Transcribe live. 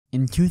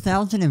In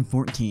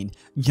 2014,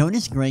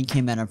 Jonas Gray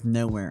came out of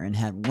nowhere and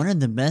had one of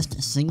the best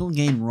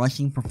single-game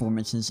rushing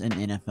performances in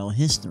NFL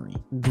history.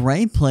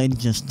 Gray played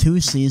just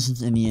 2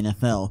 seasons in the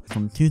NFL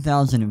from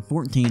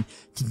 2014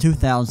 to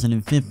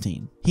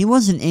 2015. He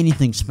wasn't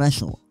anything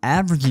special,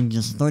 averaging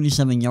just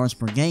 37 yards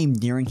per game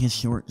during his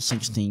short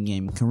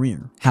 16-game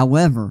career.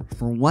 However,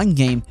 for one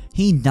game,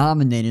 he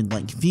dominated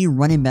like few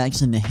running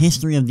backs in the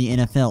history of the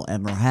NFL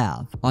ever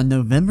have. On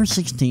November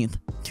 16th,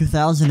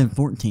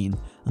 2014,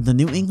 the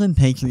New England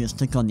Patriots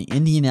took on the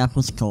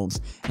Indianapolis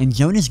Colts, and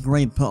Jonas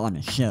Gray put on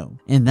a show.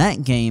 In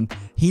that game,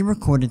 he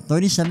recorded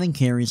 37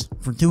 carries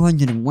for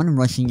 201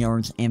 rushing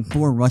yards and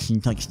 4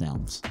 rushing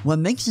touchdowns. What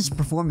makes this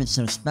performance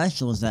so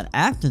special is that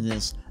after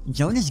this,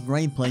 Jonas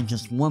Gray played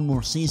just one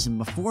more season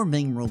before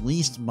being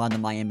released by the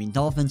Miami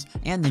Dolphins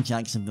and the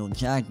Jacksonville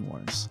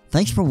Jaguars.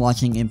 Thanks for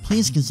watching, and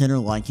please consider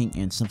liking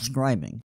and subscribing.